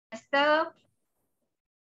semester.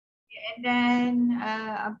 And then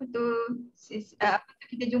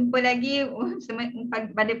kita jumpa lagi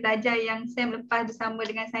pada pelajar yang SEM lepas bersama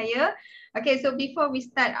dengan saya. Okay, so before we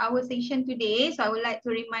start our session today, so I would like to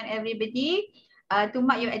remind everybody to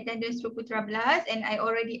mark your attendance through Putra Blast, and I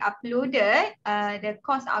already uploaded the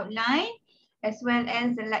course outline as well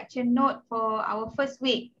as the lecture note for our first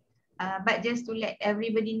week. But just to let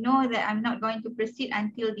everybody know that I'm not going to proceed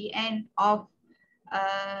until the end of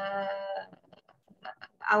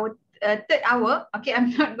our third hour. Okay, I'm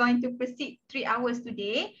not going to proceed 3 hours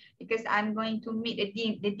today because I'm going to meet the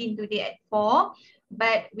dean today at 4.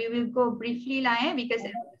 But we will go briefly lah because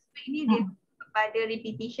ini dia pada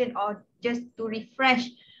repetition or just to refresh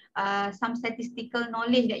some statistical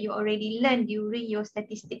knowledge that you already learned during your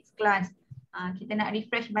statistics class. Kita nak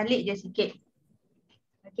refresh balik je sikit.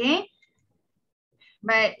 Okay.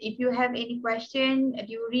 But if you have any question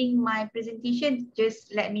during my presentation, just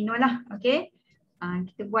let me know lah. Okay.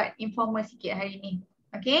 Kita buat informal sikit hari ni.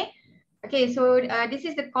 Okay. Okay, so this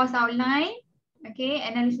is the course outline. Okay,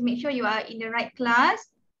 analysis, make sure you are in the right class.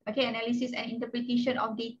 Okay, analysis and interpretation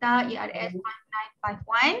of data,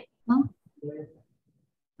 ERS5951.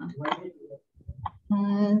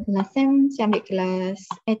 Last time saya ambil kelas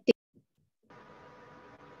ethics.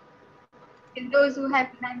 And those who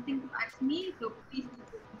have nothing to ask me, so please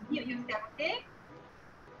mute yourself, okay?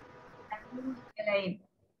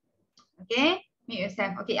 Okay, mute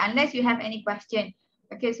yourself. Okay, unless you have any question.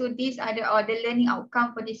 Okay, so these are the learning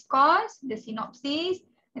outcome for this course, the synopsis,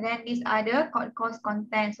 and then these are the course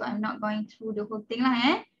content. So I'm not going through the whole thing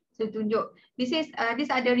lah. So tunjuk. These are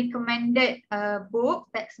the recommended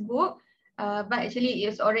textbook. But actually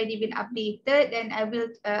it's already been updated, and I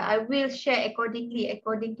will share accordingly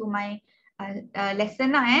according to my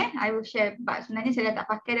lesson lah. I will share. But sebenarnya saya dah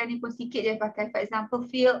tak pakai dah ni pun sikit je pakai. For example,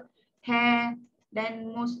 field, hair,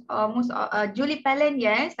 then most Julie Pellen,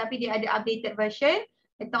 yes, tapi dia ada updated version.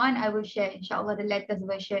 Later on I will share insyaAllah the latest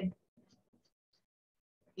version.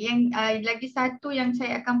 Yang lagi satu yang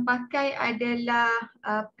saya akan pakai adalah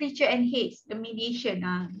Preacher and Hayes, the mediation.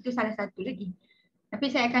 Itu salah satu lagi. Tapi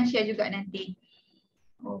saya akan share juga nanti.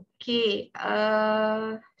 Okay,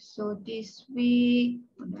 so this week,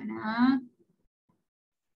 mana?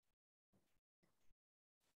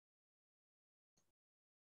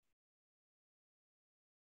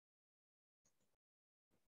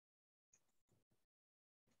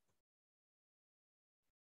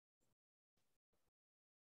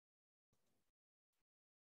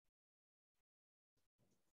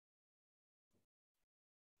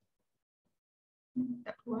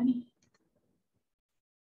 Tak keluar ni.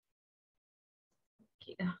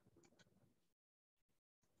 Okay dah.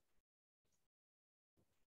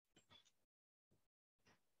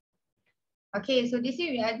 Okay, so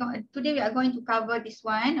today we are going to cover this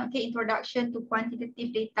one. Okay, introduction to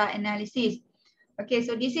quantitative data analysis. Okay,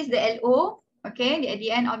 so this is the LO. Okay, at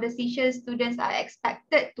the end of the session, students are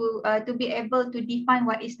expected to be able to define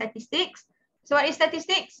what is statistics. So what is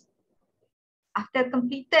statistics? After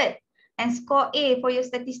completed and score A for your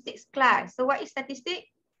statistics class. So what is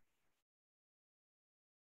statistics?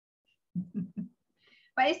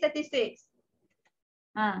 What is statistics?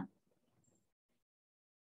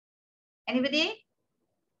 Anybody?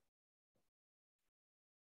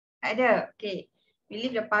 Ada. Okay. We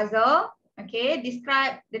leave the puzzle. Okay.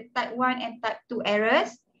 Describe the type 1 and type 2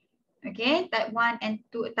 errors. Okay. Type 1 and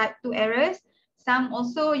type 2 errors. Some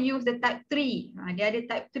also use the type 3. Dia ada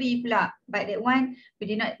type 3 pula. But that one we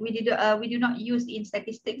do not use in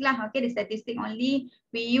statistics lah. Okay. The statistic only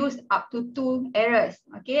we use up to 2 errors.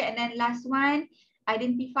 Okay. And then last one,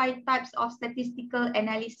 identify types of statistical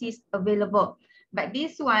analysis available. But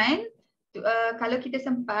this one, kalau kita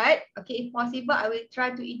sempat, okay, if possible, I will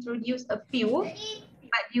try to introduce a few.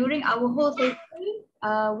 But during our whole session,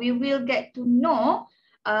 we will get to know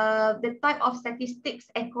the type of statistics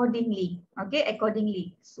accordingly. Okay,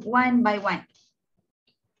 accordingly, one by one.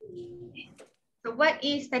 So what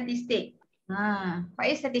is statistic? What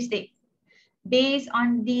is statistic? Based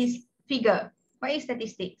on this figure, what is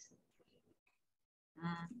statistics?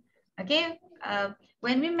 Okay.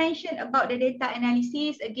 When we mention about the data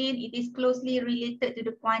analysis, again, it is closely related to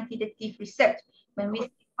the quantitative research. When we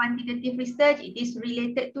say quantitative research, it is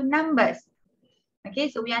related to numbers. Okay,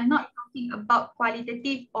 so we are not talking about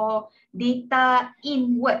qualitative or data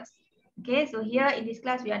in words. Okay, so here in this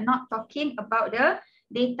class, we are not talking about the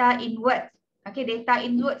data in words. Okay, data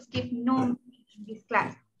in words give no meaning in this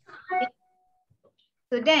class. Okay.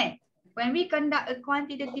 So then, when we conduct a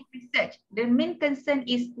quantitative research, the main concern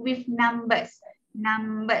is with numbers.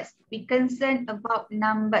 We concern about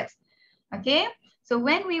numbers. Okay, So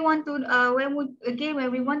when we want to when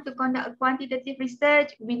we want to conduct a quantitative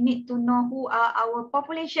research, we need to know who are our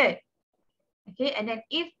population. Okay, and then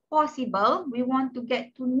if possible, we want to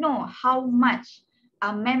get to know how much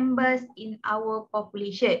are members in our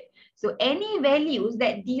population. So any values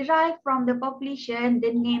that derive from the population,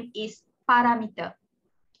 the name is parameter.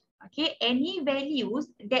 Okay, any values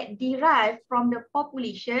that derive from the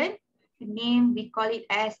population, the name we call it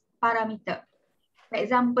as parameter. For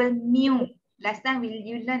example, mu. Last time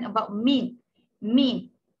you learn about mean, mu.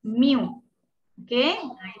 Okay,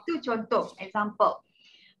 itu contoh, example.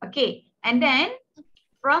 Okay, and then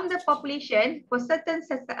from the population, for certain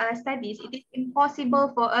studies, it is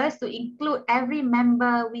impossible for us to include every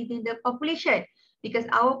member within the population because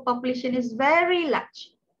our population is very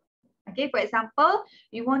large. Okay, for example,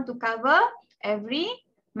 you want to cover every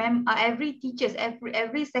teachers,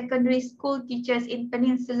 every secondary school teachers in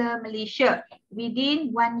Peninsular Malaysia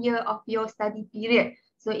within 1 year of your study period.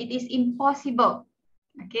 So it is impossible.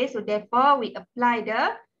 Okay, so therefore we apply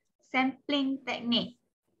the sampling technique.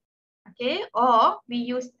 Okay, or we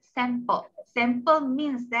use sample. Sample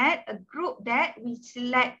means that a group that we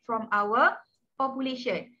select from our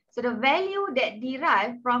population. So the value that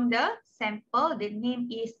derive from the sample, the name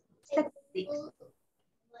is statistics.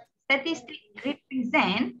 Statistics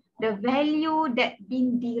represent the value that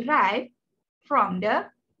been derived from the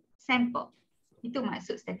sample. Itu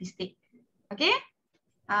maksud statistik. Okay?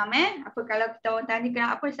 Apa kalau kita orang tanya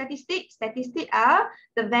kenapa statistik? Statistik are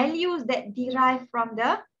the values that derive from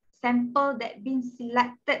the sample that been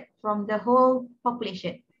selected from the whole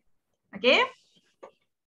population. Okay?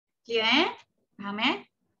 Clear Faham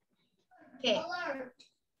Okay.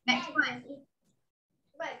 Next one.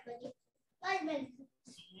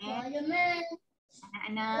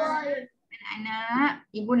 Anak-anak,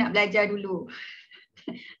 ibu nak belajar dulu.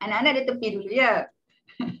 Anak-anak dia tepi dulu ya.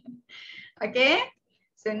 Okay.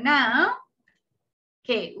 So now,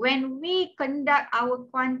 okay, when we conduct our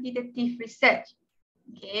quantitative research,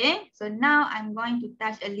 okay, so now I'm going to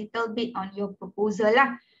touch a little bit on your proposal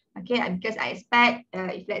lah. Okay, because I expect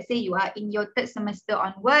if let's say you are in your 3rd semester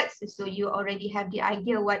onwards, so you already have the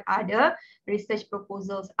idea what are the research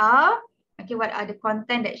proposals are. Okay, what are the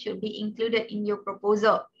content that should be included in your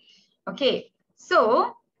proposal. Okay,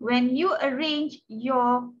 so when you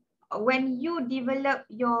develop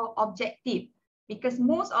your objective, because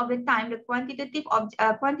most of the time the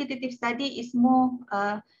quantitative study is more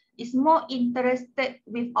interested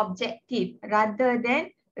with objective rather than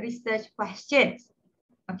research questions.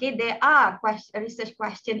 Okay, there are research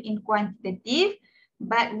questions in quantitative,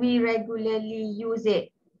 but we regularly use it.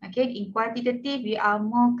 Okay, in quantitative, we are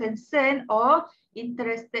more concerned or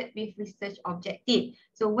interested with research objective.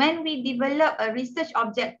 So when we develop a research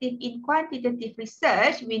objective in quantitative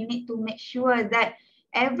research, we need to make sure that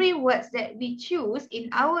every words that we choose in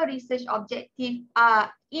our research objective are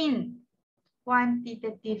in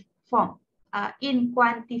quantitative form, in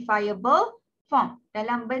quantifiable form,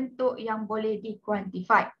 dalam bentuk yang boleh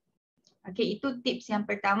di-quantify. Okay, itu tips yang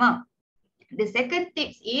pertama. The second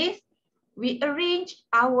tips is we arrange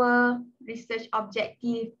our research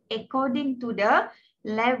objective according to the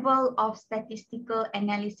level of statistical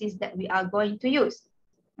analysis that we are going to use.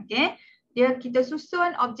 Okay, kita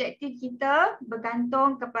susun objektif kita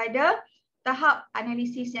bergantung kepada tahap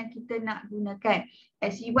analisis yang kita nak gunakan.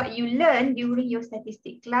 As what you learn during your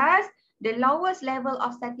statistic class, the lowest level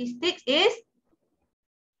of statistics is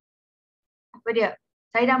apa dia?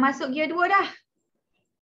 Saya dah masuk gear 2 dah.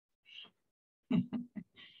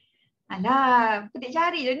 Alah, petik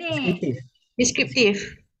jari je ni. Descriptive.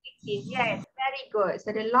 Yes, very good.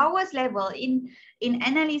 So the lowest level in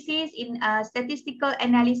analysis, in statistical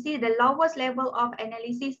analysis, the lowest level of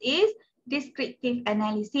analysis is descriptive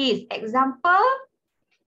analysis. Example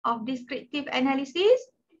of descriptive analysis?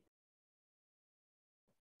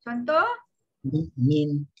 Contoh?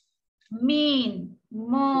 Mean. Mean,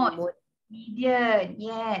 mode, median,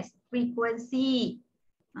 yes, frequency.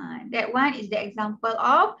 That one is the example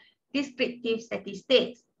of descriptive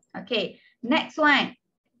statistics. Okay, next one.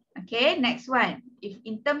 Okay, next one. If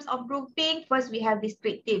in terms of grouping, first we have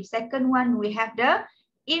descriptive. Second one, we have the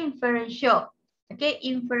inferential. Okay,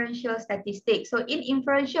 inferential statistics. So in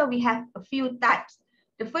inferential, we have a few types.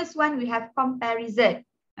 The first one, we have comparison.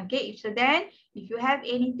 Okay, so then if you have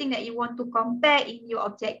anything that you want to compare in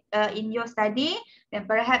your in your study, then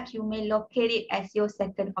perhaps you may locate it as your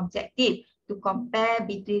second objective to compare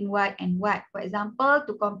between what and what. For example,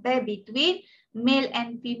 to compare between male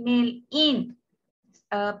and female in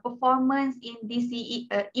performance in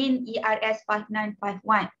in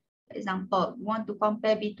ERS5951. For example, you want to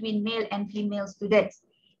compare between male and female students.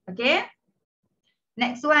 Okay.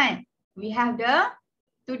 Next one, we have the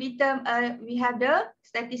to determine, we have the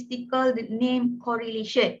statistical name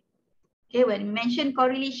correlation. Okay, when we mention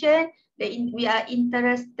correlation, we are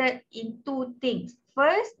interested in two things.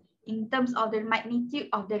 First, in terms of the magnitude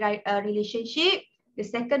of the relationship. The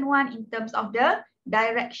second one, in terms of the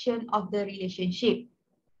direction of the relationship.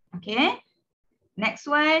 Okay, next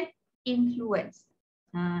one, influence.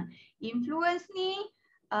 Influence ni,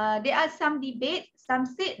 there are some debates. Some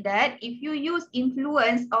said that if you use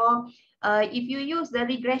influence or if you use the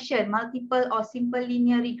regression, multiple or simple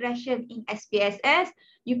linear regression in SPSS,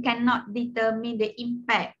 you cannot determine the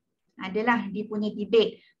impact. Adalah dia punya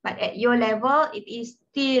debate. But at your level, it is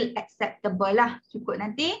still acceptable lah. Cukup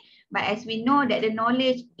nanti. But as we know that the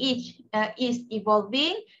knowledge is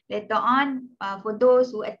evolving, later on, for those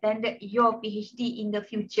who attended your PhD in the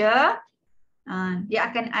future, dia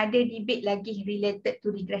akan ada debate lagi related to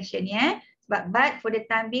regression ya. But for the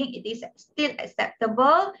time being, it is still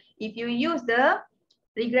acceptable if you use the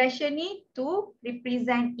regression ni to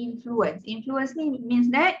represent influence. Influence ni means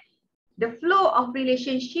that the flow of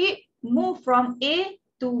relationship move from A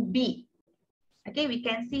to B. Okay, we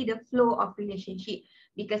can see the flow of relationship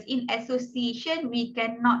because in association we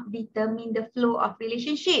cannot determine the flow of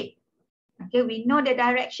relationship. Okay, we know the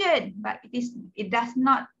direction, but it does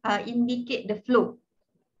not indicate the flow.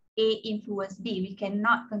 A influence B, we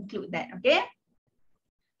cannot conclude that. Okay,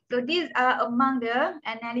 so these are among the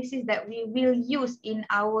analysis that we will use in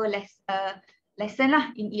our lesson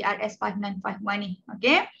lah in ERS5951 ni.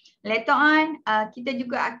 Okay, later on kita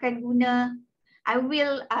juga akan guna. I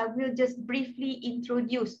will just briefly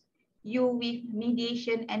introduce you with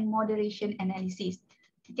mediation and moderation analysis.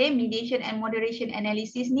 Okay, mediation and moderation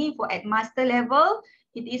analysis ni for at master level,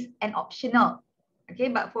 it is an optional. Okay,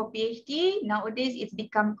 but for PhD, nowadays it's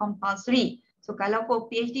become compulsory. So kalau for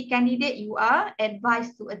PhD candidate, you are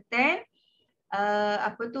advised to attend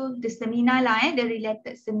the seminar lah the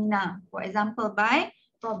related seminar. For example, by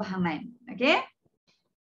Prof. Bahaman. Okay.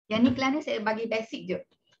 Yang ni kelana saya bagi basic je.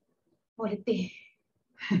 Oh, letih.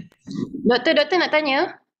 Doktor nak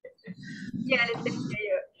tanya? Ya, letih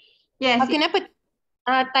saya. Yes. Kenapa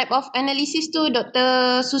type of analysis tu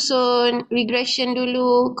doktor susun regression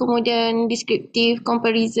dulu, kemudian descriptive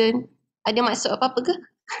comparison? Ada maksud apa-apa ke?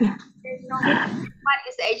 One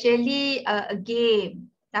is actually a game.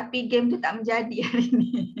 Tapi game tu tak menjadi hari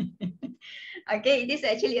ni. Okay, it is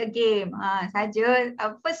actually a game. Saja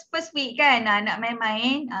first week kan nak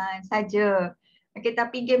main-main saja. Okay,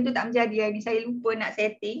 tapi game tu tak menjadi hari ni. Saya lupa nak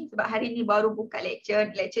setting sebab hari ni baru buka lecture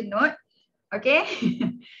note. Okay.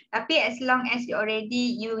 Tapi as long as you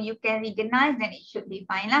already you can recognize, then it should be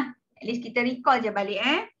fine lah. At least kita recall je balik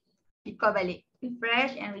Recall balik.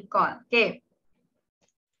 Refresh and recall. Okay.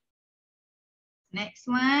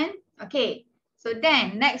 Next one. Okay. So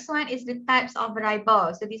then next one is the types of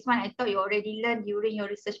variables. So this one I thought you already learned during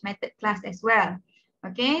your research method class as well.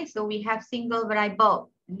 Okay. So we have single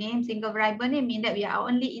variable. Name single variable ni mean that we are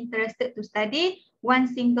only interested to study one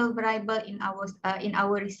single variable in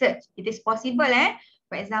our research. It is possible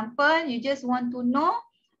For example, you just want to know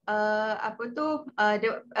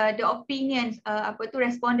the opinions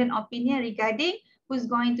respondent opinion regarding who's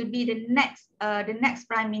going to be the next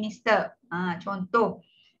prime minister. Contoh.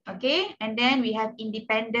 Okay, and then we have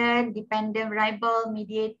independent, dependent variable,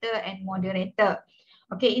 mediator and moderator.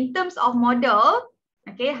 Okay, in terms of model,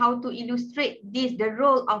 okay, how to illustrate the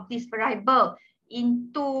role of this variable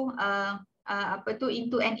into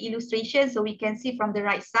into an illustration, so we can see from the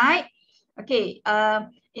right side. Okay,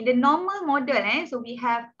 in the normal model, so we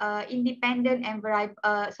have independent and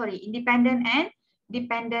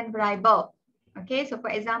dependent variable. Okay, so for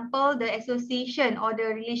example, the association or the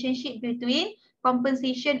relationship between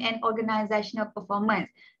compensation and organizational performance.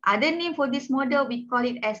 Other name for this model, we call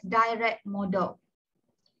it as direct model.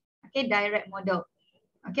 Okay, direct model.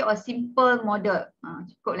 Okay, or simple model.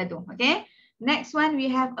 Cukuplah tu. Okay. Next one, we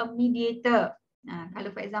have a mediator. Kalau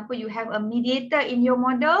for example, you have a mediator in your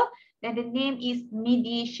model, then the name is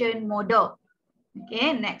mediation model.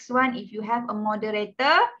 Okay. Next one, if you have a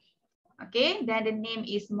moderator, okay, then the name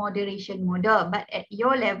is moderation model. But at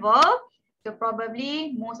your level, so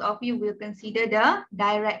probably most of you will consider the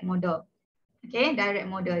direct model. Okay, direct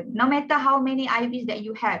model. No matter how many IVs that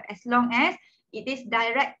you have, as long as it is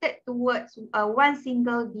directed towards one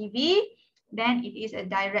single DV, then it is a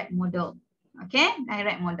direct model. Okay,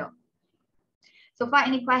 direct model. So far,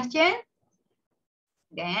 any question?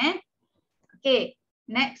 Then, okay,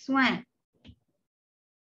 next one.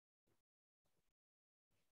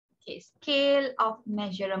 Okay, scale of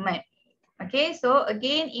measurement. Okay, so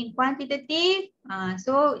again in quantitative,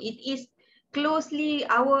 so it is closely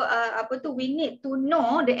our we need to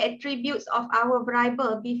know the attributes of our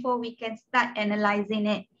variable before we can start analyzing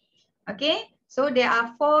it. Okay, so there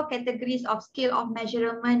are 4 categories of scale of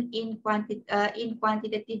measurement in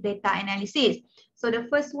quantitative data analysis. So the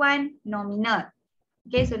first one, nominal.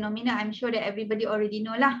 Okay, so nominal, I'm sure that everybody already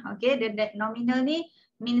know lah. Okay, that nominal ni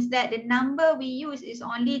means that the number we use is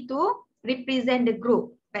only to represent the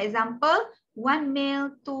group. For example, 1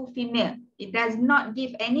 male, 2 female. It does not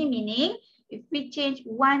give any meaning if we change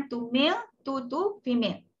 1 to male, 2 to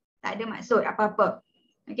female. Tak ada maksud apa-apa.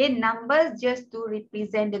 Okay, numbers just to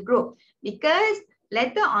represent the group. Because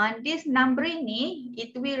later on, this numbering ni,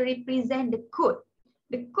 it will represent the code.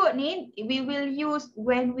 The code ni we will use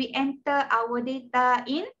when we enter our data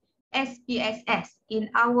in SPSS, in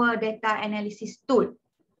our data analysis tool.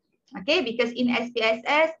 Okay, because in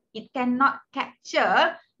SPSS, it cannot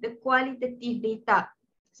capture the qualitative data.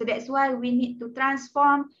 So that's why we need to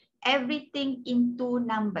transform everything into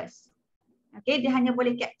numbers. Okay, dia hanya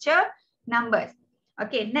boleh capture numbers.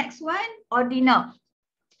 Okay, next one, ordinal.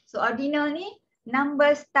 So ordinal ni,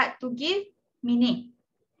 numbers start to give meaning.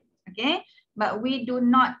 Okay, but we do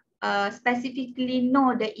not specifically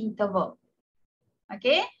know the interval.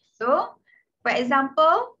 Okay, so for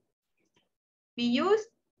example, we use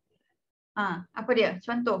apa dia?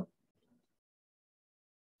 Contoh.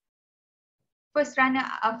 First runner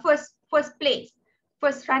first place,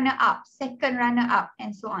 first runner up, second runner up,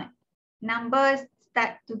 and so on. Numbers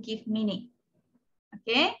start to give meaning.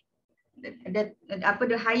 Okay, the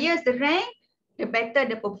higher the rank, the better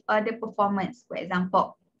the performance, for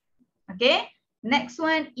example. Okay, next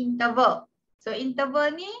one, interval. So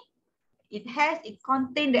interval ni, it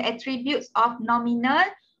contain the attributes of nominal,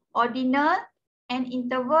 ordinal, and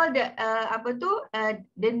interval.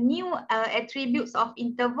 The new attributes of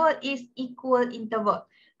interval is equal interval.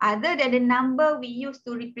 Other than the number we use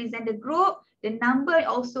to represent the group, the number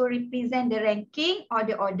also represent the ranking or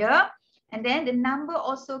the order. And then the number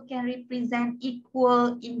also can represent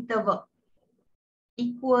equal interval.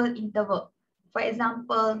 Equal interval. For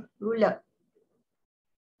example, ruler.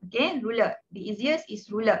 Okay, ruler. The easiest is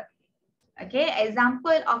ruler. Okay,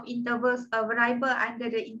 example of intervals, a variable under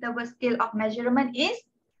the interval scale of measurement is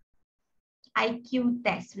IQ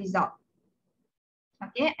test result.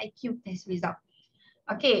 Okay, IQ test result.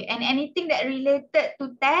 Okay, and anything that related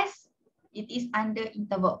to test, it is under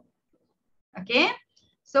interval. Okay.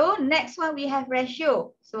 So next one we have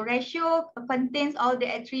ratio. So ratio contains all the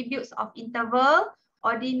attributes of interval,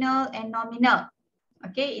 ordinal, and nominal.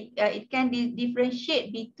 Okay, it can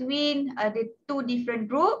differentiate between the 2 different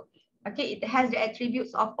groups. Okay, it has the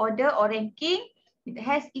attributes of order or ranking. It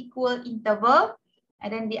has equal interval.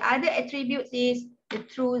 And then the other attributes is the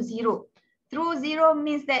true zero. True zero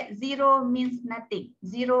means that zero means nothing.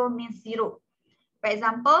 Zero means zero. For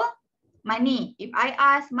example, money. If I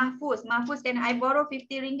ask Mahfuz, can I borrow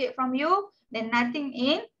 50 ringgit from you? Then nothing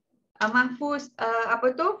in Mahfuz,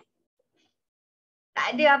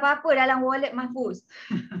 tak ada apa-apa dalam wallet Mahfuz.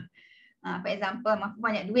 For example, Mahfuz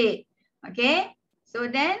banyak duit. Okay, so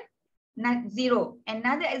then not zero.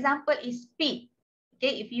 Another example is speed.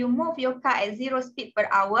 Okay, if you move your car at 0 speed per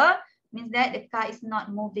hour, means that the car is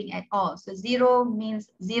not moving at all. So zero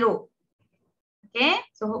means zero. Okay,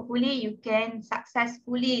 so hopefully you can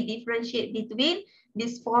successfully differentiate between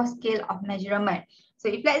these 4 scale of measurement.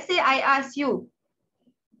 So if let's say I ask you,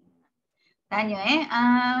 tanya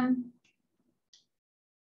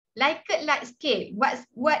Likert-like scale,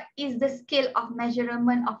 what is the scale of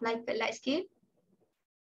measurement of Likert-like scale?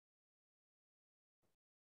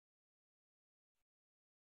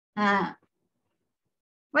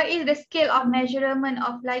 What is the scale of measurement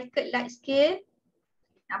of Likert-like scale?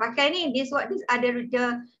 Nak pakai ni, these are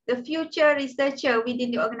the future researcher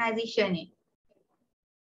within the organisation ni.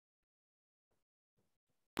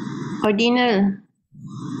 Ordinal.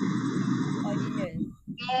 Ordinal.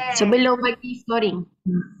 Yes. Sebelum bagi scoring.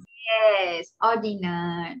 Yes,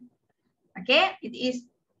 ordinal. Okay, it is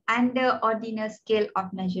under ordinal scale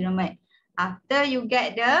of measurement. After you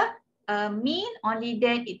get the mean, only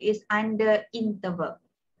then it is under interval.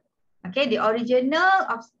 Okay, the original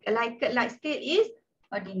of Likert-like scale is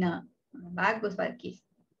ordinal. Bagus Balkis.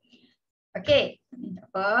 Okay, ni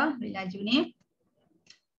tak apa, boleh laju ni.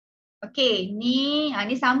 Okay, ni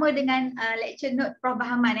sama dengan lecture note Prof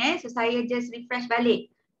Bahaman So saya just refresh balik.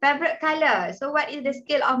 Favorite color. So what is the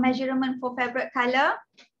scale of measurement for favorite color?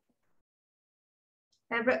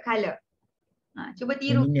 Favorite color. Cuba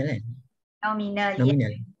tiru. Nominal kan? Nominal.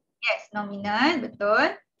 Nominal. Yes, nominal,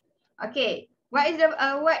 betul. Okay. What is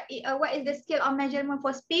the scale of measurement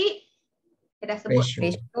for speed? Kita dah sebut.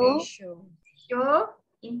 Ratio. Ratio.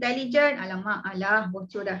 Intelligent. Alamak,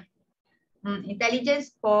 bocor dah.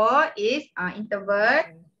 Intelligence score is interval,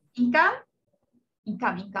 income,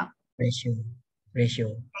 Ratio.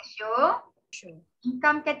 ratio,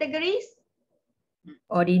 income categories,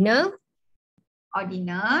 Ordinal.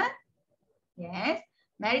 ordinal, yes,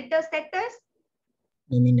 marital status,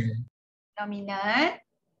 Nominal. nominal.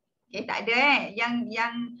 Okay, tak ada yang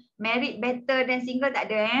married better than single tak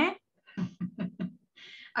ada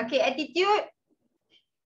Okay, attitude.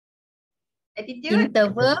 Attitude.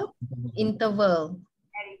 Interval.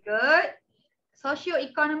 Very good.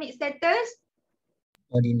 Socio-economic status.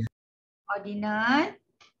 Ordinal. Ordinal.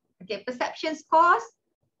 Okay, perception scores.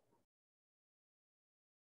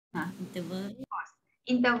 Interval.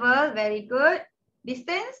 Interval, very good.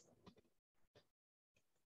 Distance.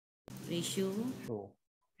 Ratio.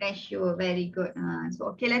 Ratio, very good.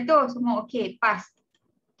 So, okay lah tu. Semua okay, pass.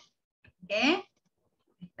 Okay.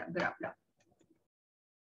 Tak bergerak pula.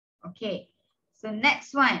 Okay. So,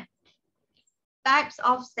 next one. Types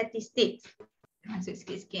of statistics. Masuk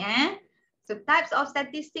sikit-sikit So, types of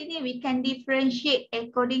statistics ni we can differentiate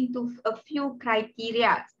according to a few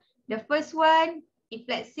criteria. The first one, if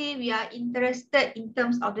let's say we are interested in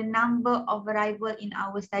terms of the number of variables in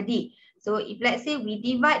our study. So if let's say we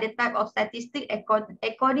divide the type of statistic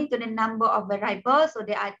according to the number of variables, so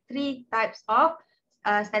there are three types of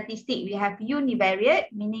statistic. We have univariate,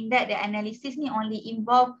 meaning that the analysis ni only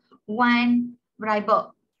involve one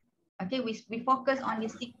variable. Okay, we focus on the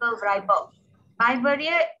single variable.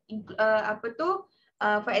 Bivariate,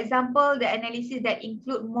 for example, the analysis that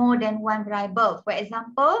include more than one variable. For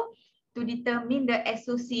example, to determine the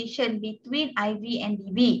association between IV and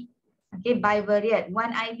DV. Okay, bivariate,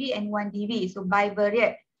 one IV and one DV, so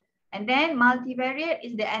bivariate. And then multivariate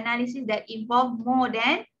is the analysis that involve more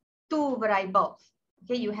than two variables.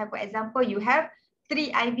 Okay, you have, for example, you have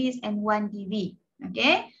 3 IVs and 1 DV.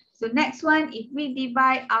 Okay, so next one, if we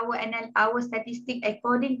divide our statistic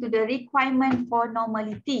according to the requirement for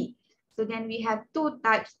normality, so then we have two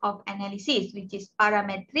types of analysis, which is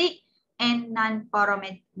parametric and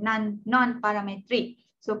non-parametric.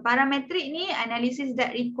 So parametric ni analysis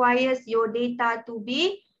that requires your data to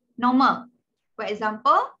be normal. For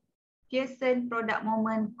example, Pearson product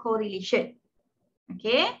moment correlation.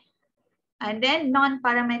 Okay. And then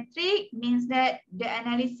non-parametric means that the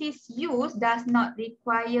analysis used does not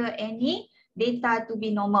require any data to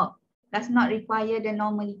be normal. Does not require the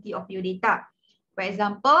normality of your data. For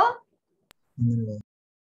example,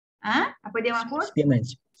 apa dia Mahfuz?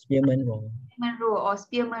 Spearman row. Spearman row or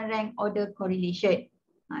Spearman rank order correlation.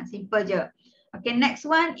 Simple je. Okay, next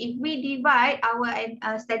one, if we divide our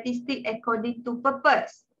statistic according to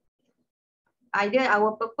purpose. Either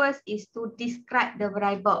our purpose is to describe the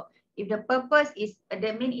variable. If the purpose is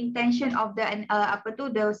the main intention of the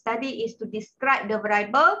the study is to describe the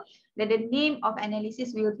variable, then the name of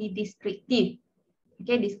analysis will be descriptive.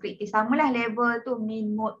 Okay, descriptive. Samalah level tu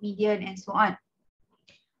mean, mode, median and so on.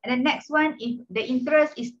 And the next one, if the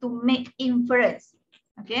interest is to make inference.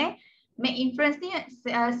 Okay, make inference ni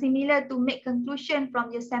similar to make conclusion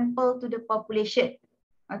from your sample to the population.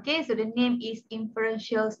 Okay, so the name is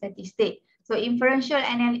inferential statistic. So inferential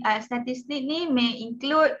statistic ni may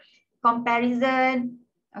include comparison,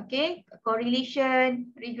 okay, correlation,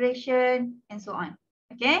 regression and so on.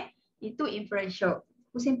 Okay, itu inferential.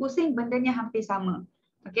 Pusing-pusing bendanya hampir sama.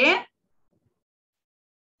 Okay.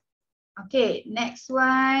 Okay, next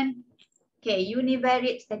one. Okay,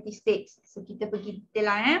 univariate statistics. So kita pergi detail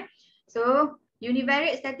lah. So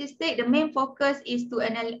univariate statistic, the main focus is to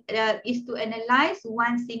analyze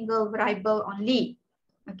one single variable only.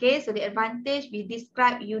 Okay, so the advantage, we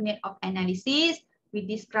describe unit of analysis, we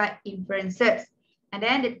describe inferences. And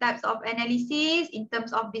then the types of analysis in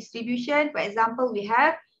terms of distribution, for example, we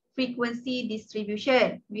have frequency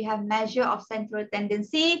distribution. We have measure of central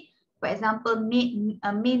tendency, for example, mean,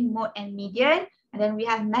 mode and median. And then we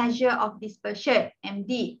have measure of dispersion,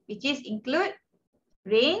 MD, which is include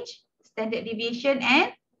range, standard deviation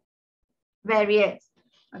and variance.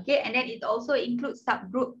 Okay, and then it also includes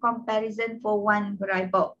subgroup comparison for one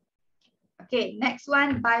variable. Okay, next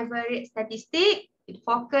one, bivariate statistic. It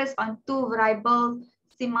focus on two variables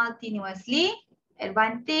simultaneously.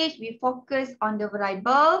 Advantage, we focus on the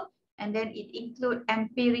variable and then it include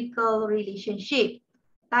empirical relationship.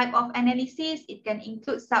 Type of analysis, it can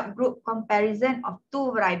include subgroup comparison of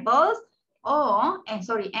two variables or,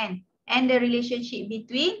 and the relationship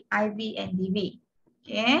between IV and DV.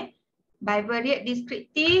 Okay. Bivariate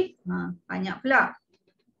descriptive, banyak pula.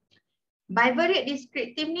 Bivariate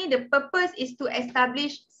descriptive ni, the purpose is to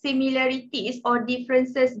establish similarities or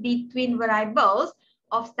differences between variables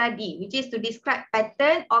of study, which is to describe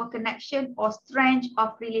pattern or connection or strength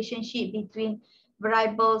of relationship between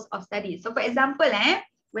variables of study. So for example,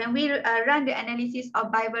 when we run the analysis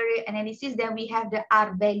of bivariate analysis, then we have the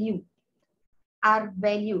R value. R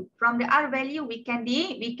value. From the R value, we can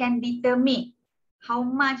determine how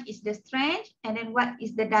much is the strength and then what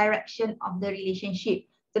is the direction of the relationship.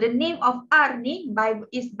 So the name of R ni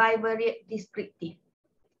is bivariate descriptive.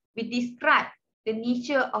 We describe the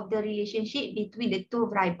nature of the relationship between the two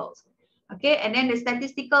variables. Okay, and then the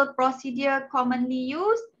statistical procedure commonly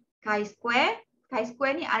used, chi-square.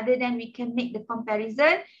 Chi-square ni other than we can make the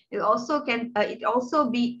comparison, it also can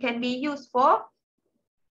be used for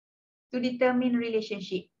to determine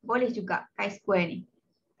relationship. Boleh juga chi-square ni.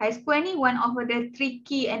 Chi-square ni one of the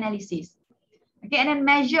tricky analysis. Okay, and then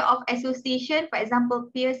measure of association, for example,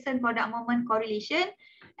 Pearson product moment correlation,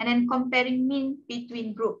 and then comparing mean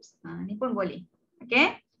between groups. Ni pun boleh.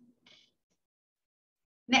 Okay.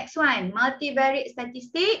 Next one, multivariate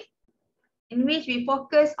statistic, in which we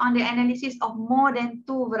focus on the analysis of more than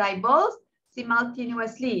two variables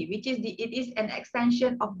simultaneously, which is it is an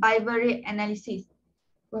extension of bivariate analysis.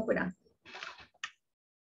 Berapa dah?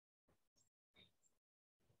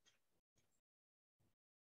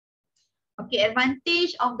 Okay,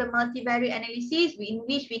 advantage of the multivariate analysis in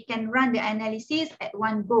which we can run the analysis at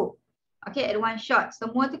one go. Okay, at one shot.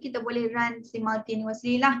 Semua tu kita boleh run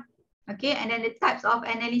simultaneously lah. Okay, and then the types of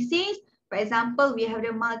analysis, for example, we have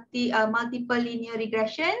the multiple linear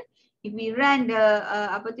regression. If we run the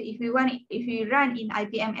if we run in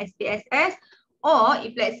IBM SPSS, or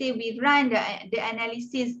if let's say we run the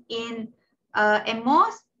analysis in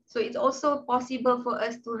MOS, so it's also possible for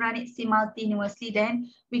us to run it simultaneously. Then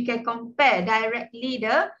we can compare directly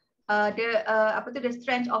the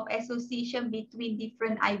strength of association between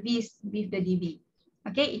different IVs with the DV.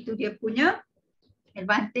 Okay, itu dia punya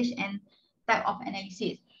advantage and type of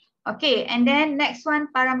analysis. Okay, and then next one,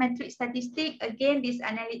 parametric statistic. Again, this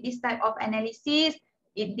type of analysis,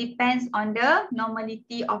 it depends on the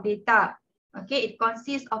normality of data. Okay, it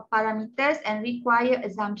consists of parameters and require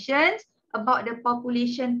assumptions about the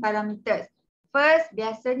population parameters. First,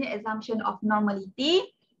 biasanya assumption of normality.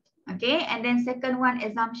 Okay, and then second one,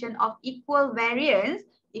 assumption of equal variance.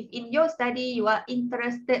 If in your study you are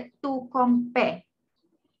interested to compare.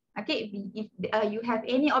 Okay, if you have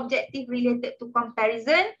any objective related to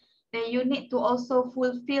comparison, then you need to also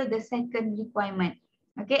fulfill the second requirement.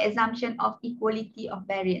 Okay, assumption of equality of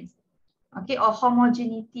variance. Okay, or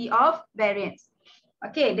homogeneity of variance.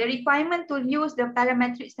 Okay, the requirement to use the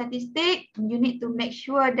parametric statistic, you need to make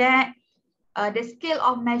sure that the scale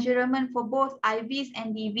of measurement for both IVs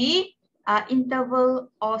and DV are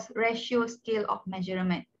interval or ratio scale of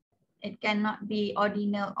measurement. It cannot be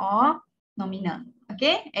ordinal or nominal.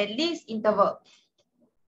 Okay, at least interval.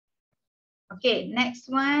 Okay, next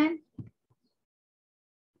one.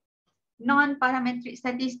 Non-parametric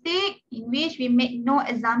statistic, in which we make no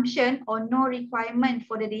assumption or no requirement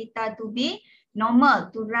for the data to be normal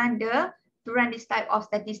to run this type of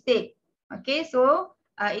statistic. Okay, so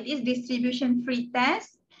it is distribution free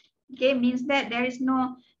test. Okay, means that there is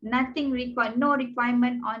no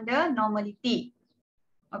requirement on the normality.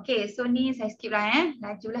 Okay, so ni saya skip lah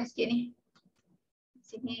lajulah sikit ni.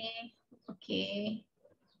 Sini. Okay.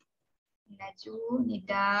 Laju, ni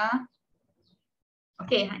dah.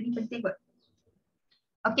 Okay, ni penting kot.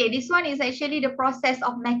 Okay, this one is actually the process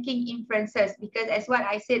of making inferences, because as what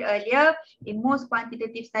I said earlier, in most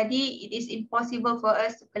quantitative study, it is impossible for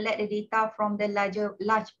us to collect the data from the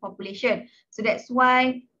large population. So that's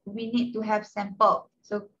why we need to have sample.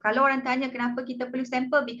 So kalau orang tanya kenapa kita perlu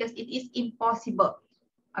sample, because it is impossible.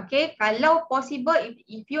 Okay, kalau possible,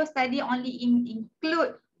 if your study only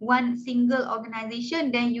include one single organization,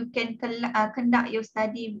 then you can conduct your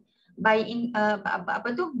study by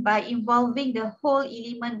involving the whole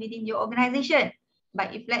element within your organization.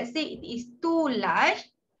 But if let's say it is too large,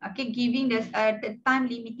 okay, giving the time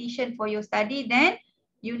limitation for your study, then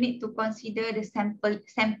you need to consider the sample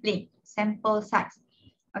size.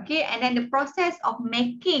 Okay, and then the process of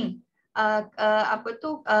making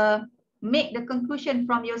make the conclusion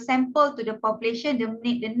from your sample to the population, the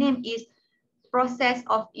name is process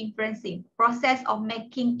of inferencing, process of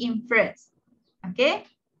making inference. Okay,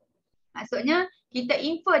 maksudnya kita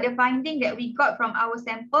infer the finding that we got from our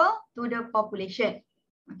sample to the population.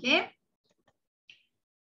 Okay,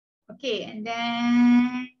 okay, and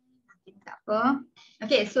then tak apa.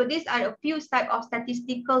 Okay, so these are a few type of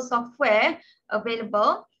statistical software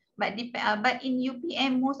available. But in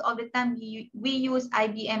UPM, most of the time we use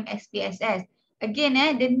IBM SPSS. Again,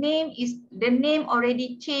 the name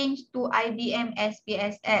already changed to IBM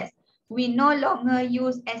SPSS. We no longer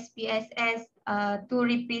use SPSS to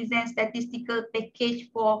represent statistical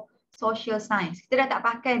package for social science. Kita dah tak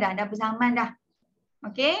pakai dah berzaman dah.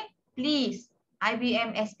 Okay, please,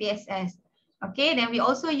 IBM SPSS. Okay, then we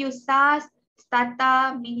also use SAS,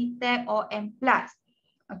 Stata, Minitab or M+.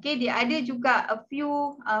 Okay, dia ada juga a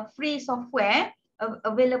few free software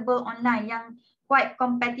available online yang quite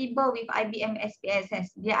compatible with IBM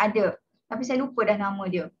SPSS. Dia ada, tapi saya lupa dah nama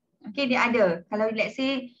dia. Okay, dia ada. Kalau let's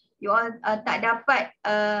say you all tak dapat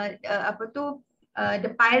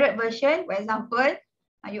the pirate version, for example,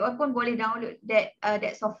 you all pun boleh download that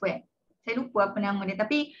software. Saya lupa apa nama dia.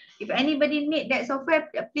 Tapi if anybody need that software,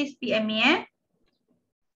 please PM me.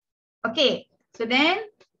 Okay, so then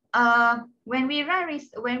when we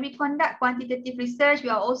conduct quantitative research, we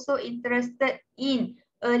are also interested in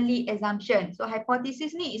early assumption. So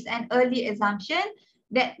hypothesis ni is an early assumption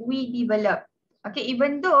that we develop. Okay,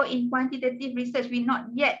 even though in quantitative research we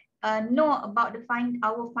not yet know about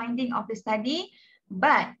our finding of the study,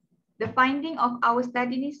 but the finding of our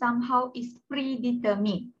study ni somehow is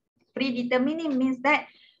predetermined. Predetermining means that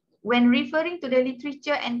when referring to the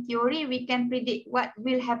literature and theory, we can predict what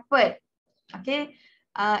will happen, okay,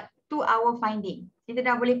 to our finding. Kita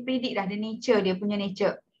dah boleh predict dah the nature, dia punya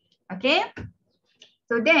nature. Okay,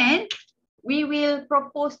 so then we will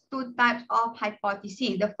propose two types of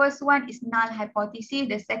hypothesis. The first one is null hypothesis.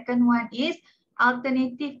 The second one is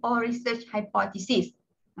alternative or research hypothesis.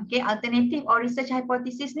 Okay, alternative or research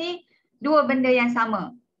hypothesis ni dua benda yang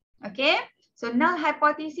sama. Okay, so null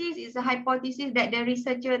hypothesis is a hypothesis that the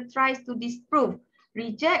researcher tries to disprove,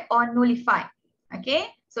 reject or nullify. Okay,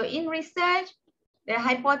 so in research, the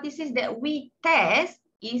hypothesis that we test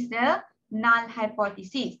is the null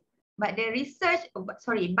hypothesis. But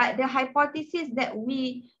the hypothesis that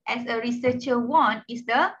we as a researcher want is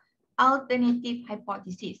the alternative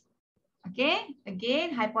hypothesis. Okay,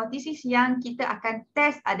 again, hypothesis yang kita akan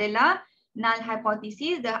test adalah null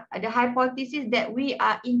hypothesis. The hypothesis that we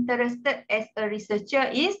are interested as a researcher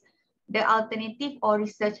is the alternative or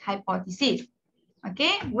research hypothesis.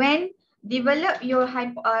 Okay, when develop your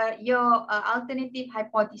alternative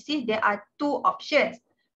hypothesis, there are two options.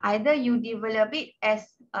 Either you develop it as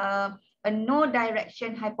a no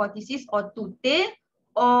direction hypothesis or two-tail,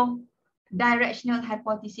 or directional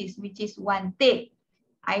hypothesis, which is one-tail.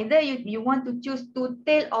 Either you want to choose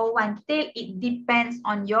two-tail or one-tail, it depends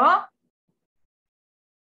on your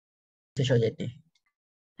objective.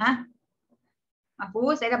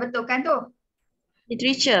 Mahfuz, saya dah betulkan tu.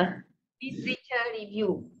 Literature. Literature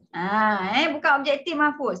review. Bukan objektif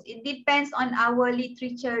Mahfuz. It depends on our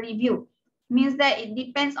literature review. Means that it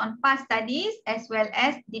depends on past studies as well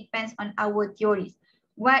as depends on our theories.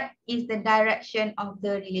 What is the direction of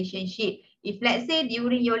the relationship? If let's say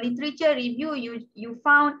during your literature review, you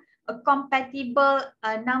found a compatible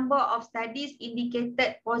number of studies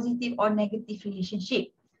indicated positive or negative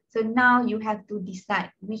relationship. So now you have to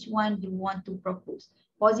decide which one you want to propose,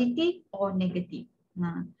 positive or negative.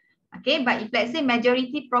 Okay, but if let's say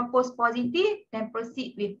majority propose positive, then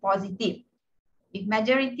proceed with positive. If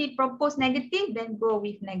majority propose negative, then go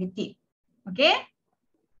with negative. Okay,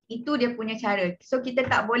 itu dia punya cara. So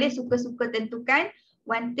kita tak boleh suka-suka tentukan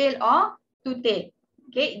one tail or two tail.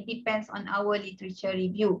 Okay, it depends on our literature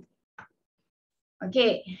review.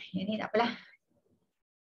 Okay, ini tak apalah.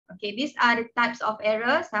 Okay, these are the types of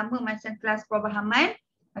error, sama macam kelas perfahaman.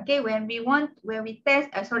 Okay, when we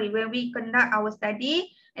conduct our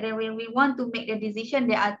study, and then when we want to make the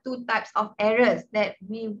decision, there are two types of errors that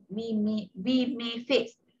we may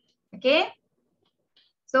face. Okay,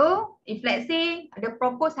 so if let's say the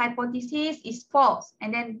proposed hypothesis is false,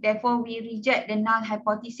 and then therefore we reject the null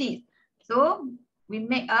hypothesis, so we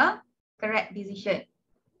make a correct decision.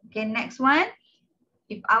 Okay, next one.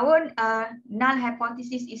 If our null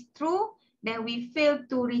hypothesis is true, then we fail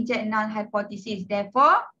to reject null hypothesis.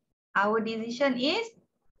 Therefore, our decision is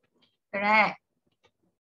correct.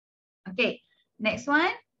 Okay, next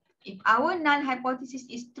one. If our null hypothesis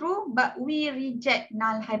is true, but we reject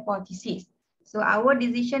null hypothesis, so our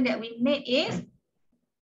decision that we made is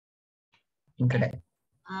Incorrect.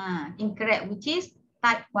 Incorrect, which is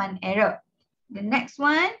type 1 error. The next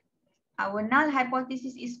one. Our null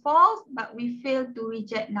hypothesis is false, but we fail to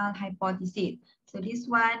reject null hypothesis. So this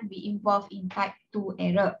one we involve in type 2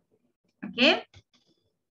 error. Okay.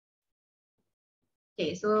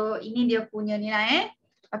 Okay, so ini dia punya nilai.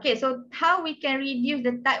 Okay, so how we can reduce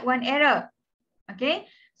the type 1 error? Okay,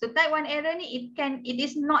 so type 1 error ni it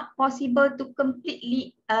is not possible to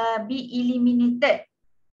completely be eliminated.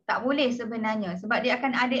 Tak boleh sebenarnya sebab dia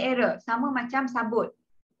akan ada error, sama macam sabut.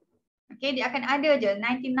 Okay, dia akan ada je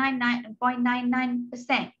 99.99%.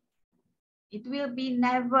 It will be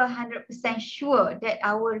never 100% sure that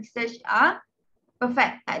our research are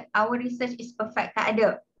perfect. Our research is perfect, tak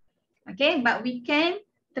ada. Okay, but we can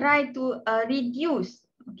try to reduce,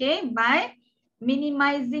 okay, by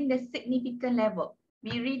minimizing the significant level.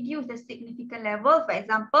 We reduce the significant level. For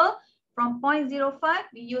example, from 0.05,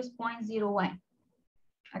 we use 0.01.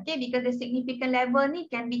 Okay, because the significant level ni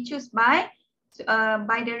can be chosen by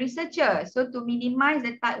the researcher. So to minimize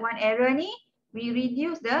the type 1 error ni, we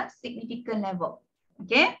reduce the significant level.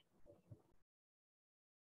 Okay.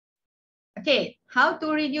 Okay, how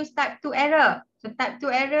to reduce type 2 error? So type 2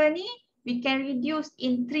 error ni, we can reduce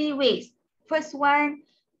in 3 ways. First one,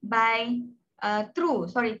 by true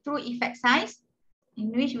effect size,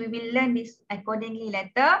 in which we will learn this accordingly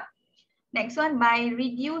later. Next one, by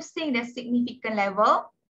reducing the significant level.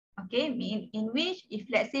 Okay, in which if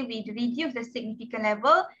let's say we reduce the significant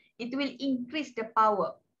level, it will increase the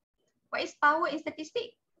power. What is power in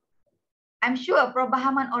statistics? I'm sure Prof.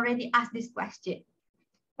 Bahaman already asked this question.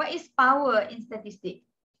 What is power in statistics?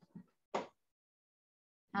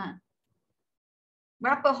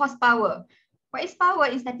 Berapa horsepower? What is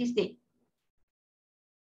power in statistics?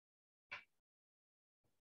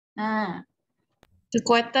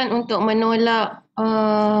 Kekuatan untuk menolak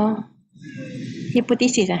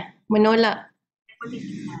hipotesis menolak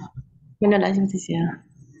hipotesis.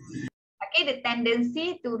 Okay, the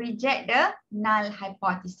tendency to reject the null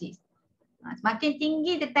hypothesis. Semakin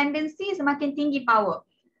tinggi the tendency, semakin tinggi power.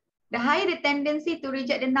 The higher the tendency to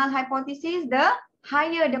reject the null hypothesis, the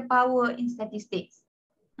higher the power in statistics.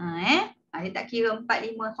 Dia tak kira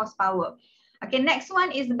 4-5 horsepower. Okay, next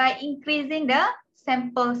one is by increasing the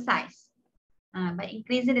sample size. By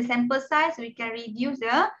increasing the sample size, we can reduce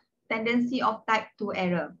the tendency of type 2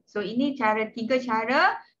 error. So ini tiga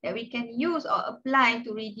cara that we can use or apply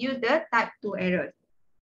to reduce the type 2 errors.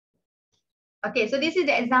 Okay, so this is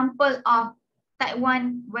the example of type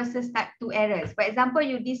 1 versus type 2 errors. For example,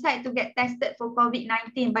 you decide to get tested for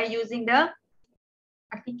COVID-19 by using the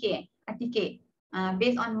RTK,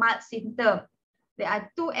 based on mild symptom. There are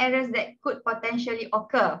 2 errors that could potentially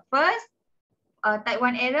occur. First, type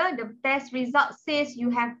 1 error, the test result says you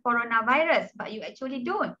have coronavirus, but you actually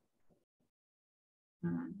don't.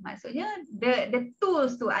 Maksudnya, the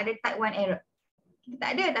tools tu ada type 1 error. Kita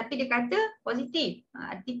tak ada, tapi dia kata positif.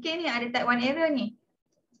 RTK ni ada type 1 error ni.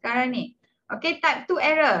 Sekarang ni. Okay, type 2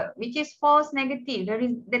 error, which is false negative.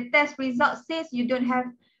 The test result says you don't have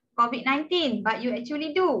COVID-19, but you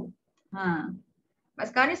actually do. But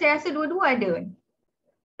sekarang ni saya rasa dua-dua ada.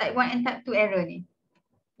 Type 1 and type 2 error ni.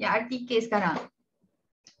 Yang RTK sekarang.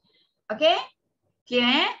 Okay,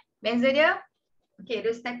 clear beza dia? Okay,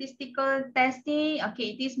 the statistical test ni,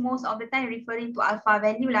 okay, it is most of the time referring to alpha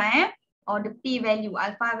value lah or the p value,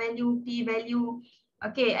 alpha value, p value.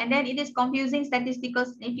 Okay, and then it is confusing statistical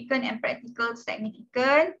significant and practical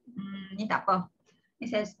significant. Ni tak apa. Ni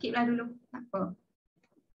saya skip lah dulu, tak apa.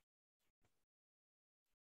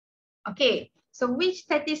 Okay, so which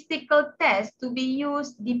statistical test to be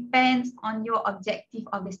used depends on your objective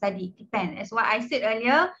of the study. Depends. As what I said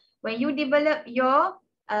earlier, when you develop your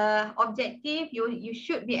objective, you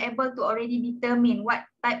should be able to already determine what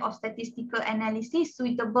type of statistical analysis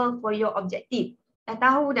suitable for your objective. Dah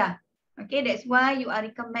tahu dah. Okay, that's why you are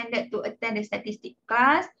recommended to attend the statistic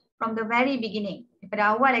class from the very beginning.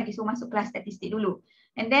 Daripada awal lagi suruh masuk kelas statistik dulu.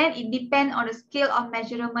 And then it depends on the scale of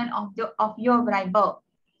measurement of your variable.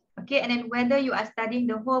 Okay, and then whether you are studying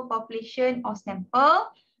the whole population or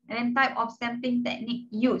sample, and then type of sampling technique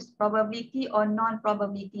used, probability or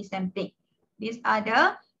non-probability sampling. These are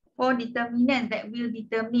the 4 determinants that will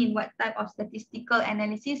determine what type of statistical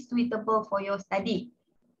analysis suitable for your study.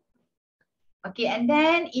 Okay, and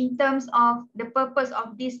then in terms of the purpose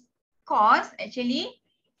of this course, actually,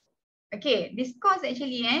 okay, this course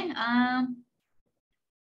actually, I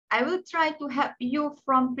will try to help you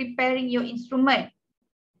from preparing your instrument.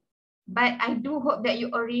 But I do hope that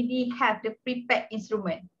you already have the prepared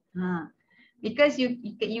instrument. Because you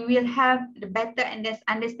will have the better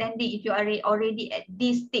understanding if you are already at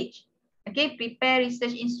this stage. Okay, prepare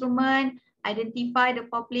research instrument, identify the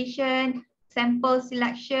population, sample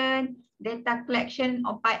selection, data collection.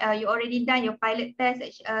 You already done your pilot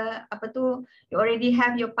test. You already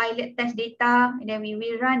have your pilot test data, and then we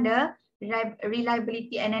will run the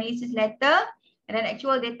reliability analysis later, and then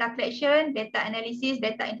actual data collection, data analysis,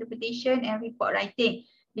 data interpretation, and report writing.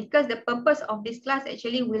 Because the purpose of this class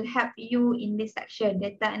actually will help you in this section,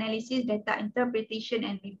 data analysis, data interpretation,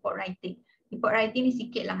 and report writing. Report writing ni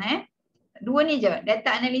sikit lah Dua ni je,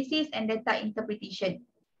 data analysis and data interpretation.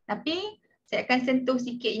 Tapi saya akan sentuh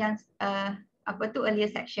sikit yang earlier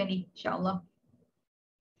section ni, insyaAllah.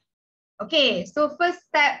 Okay, so first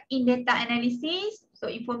step in data analysis. So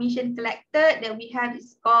information collected that we have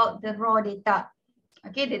is called the raw data.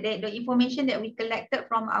 Okay, the information that we collected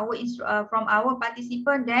from our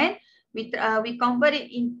participant, then we convert it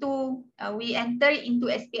into we enter it into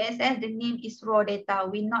SPSS. The name is raw data.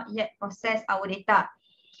 We not yet process our data.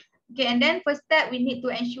 Okay, and then first step, we need to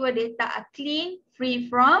ensure data are clean, free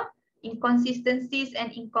from inconsistencies and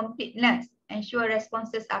incompleteness. Ensure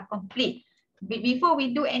responses are complete. Before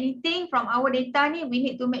we do anything from our data, we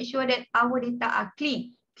need to make sure that our data are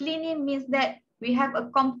clean. Cleaning means that we have a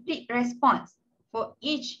complete response for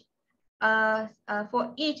each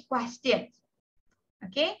question.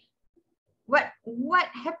 Okay, what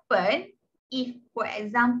happen if, for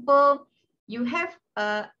example, you have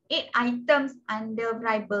 8 items under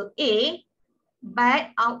variable A,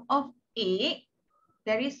 but out of 8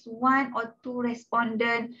 there is 1 or 2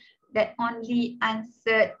 respondent that only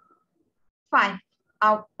answered 5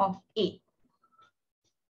 out of 8.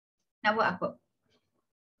 Nak buat apa?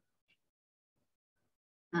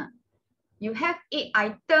 You have 8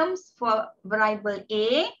 items for variable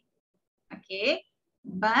A, okay,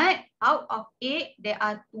 but out of 8 there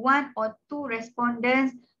are 1 or 2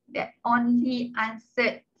 respondents that only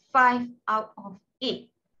answered 5 out of 8.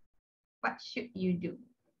 What should you do?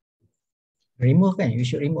 Remove kan? You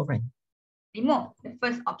should remove kan? Remove. The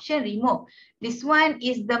first option, remove. This one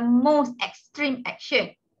is the most extreme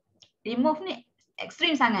action. Remove ni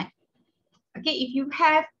extreme sangat. Okay, if you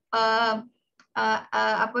have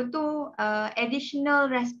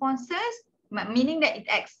additional responses, meaning that it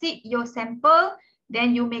exceeds your sample,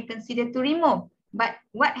 then you may consider to remove. But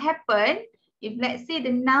what happen if, let's say,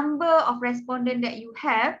 the number of respondent that you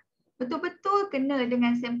have betul-betul kena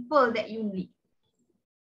dengan sample that you need?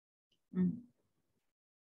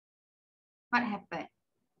 What happen?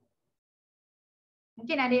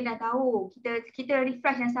 Mungkin ada yang dah tahu. Kita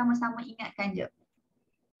refresh dan sama-sama ingatkan je.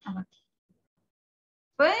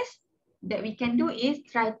 First that we can do is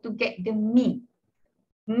try to get the mean.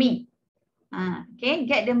 Okay,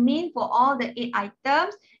 get the mean for all the 8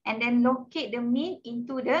 items and then locate the mean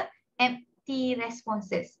into the empty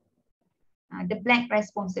responses. The blank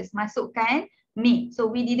responses. Masukkan mean.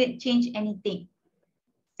 So we didn't change anything.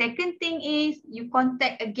 Second thing is you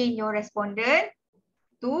contact again your respondent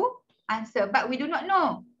to answer, but we do not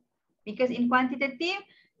know because in quantitative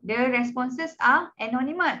the responses are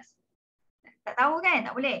anonymous. Tak tahu kan?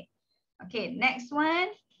 Tak boleh. Okay, next one,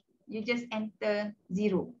 you just enter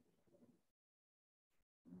 0.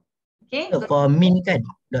 Okay. So for mean kan,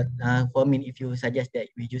 for mean if you suggest that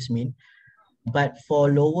we use mean, but for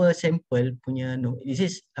lower sample punya no, this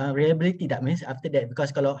is reliability that means after that, because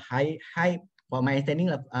kalau high for my understanding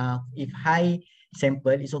lah, if high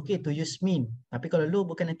sample it's okay to use mean, tapi kalau low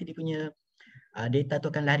bukan nanti dia punya data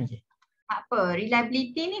tu akan lari. Tak apa,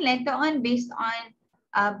 reliability ni later on based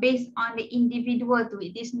on the individual tu.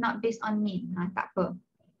 It is not based on mean. Tak apa.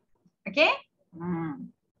 Okay?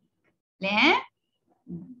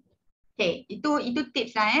 Okay, itu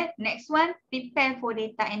tips lah. Next one, prepare for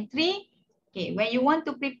data entry. Okay, when you want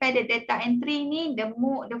to prepare the data entry ni, the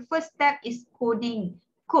first step is coding.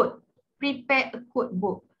 Code. Prepare a code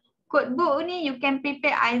book. Code book ni you can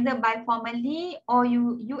prepare either by formally or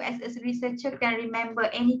you as a researcher can remember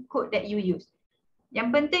any code that you use. Yang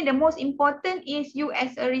penting, the most important is you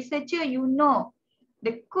as a researcher, you know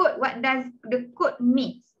the code, what does the code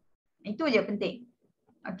means. Itu je penting.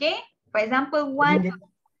 Okay? For example, one...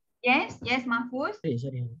 Yes, Mahfuz.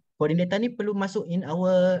 Sorry. Coding data ni perlu masuk in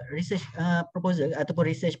our research proposal ataupun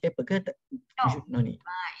research paper ke? No.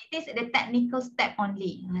 It is the technical step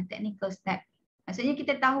only. Technical step. Maksudnya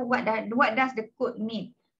kita tahu what does the code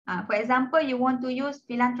mean. For example, you want to use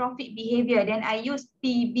philanthropic behavior, then I use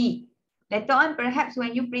PB. Later on, perhaps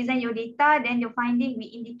when you present your data, then your finding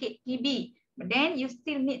will indicate PB. But then you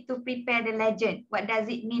still need to prepare the legend. What does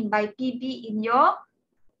it mean by PB in your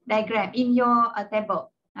diagram, in your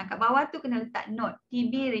table? Kat bawah tu kena letak note.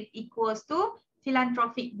 PB equals to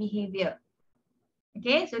philanthropic behavior.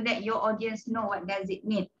 Okay, so that your audience know what does it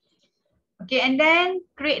mean. Okay, and then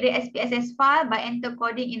create the SPSS file by enter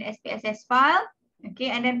coding in SPSS file. Okay,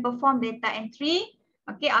 and then perform data entry.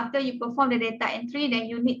 Okay, after you perform the data entry, then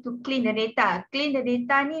you need to clean the data. Clean the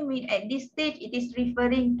data ni at this stage, it is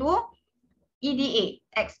referring to EDA,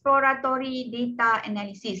 exploratory data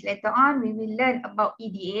analysis. Later on, we will learn about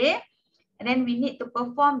EDA. And then we need to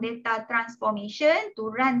perform data transformation to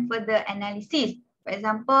run further analysis. For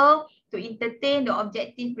example, to entertain the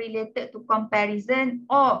objective related to comparison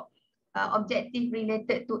or objective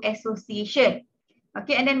related to association.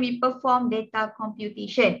 Okay, and then we perform data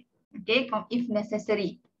computation. Okay, if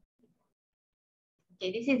necessary. Okay,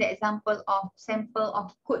 this is the example of sample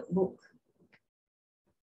of code book.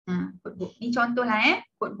 Code book. Ni contoh lah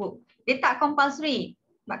code book. Dia tak compulsory.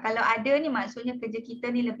 Sebab kalau ada ni maksudnya kerja kita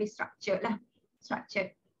ni lebih structured lah.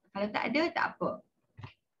 Structured. Kalau tak ada, tak apa.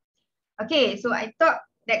 Okay, so I thought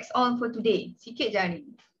that's all for today. Sikit je ni.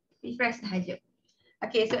 Refresh sahaja.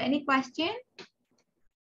 Okay, so any question?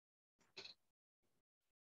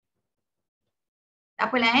 Tak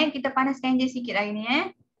apalah kita panaskan je sikit hari ni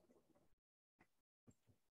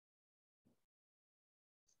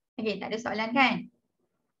Okay, tak ada soalan kan?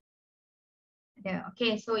 Ada.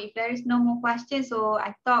 Okay, so if there is no more questions, so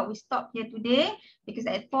I thought we stop here today because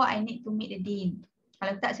at 4 I need to meet the dean.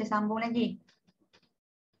 Kalau tak saya sambung lagi.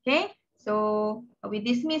 Okay, so we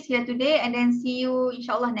dismiss here today and then see you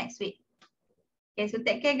insyaAllah next week. Okay, so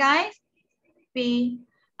take care guys.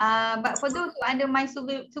 But for those who under my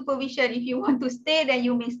supervision, if you want to stay, then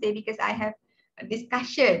you may stay because I have a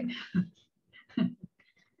discussion.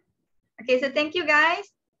 Okay, so thank you guys.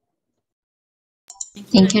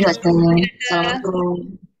 Thank you, Dr.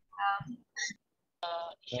 Assalamualaikum.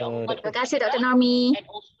 Terima kasih Dr. Normi.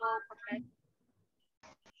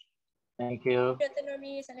 Thank you. Dr.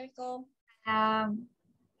 Normi, Assalamualaikum.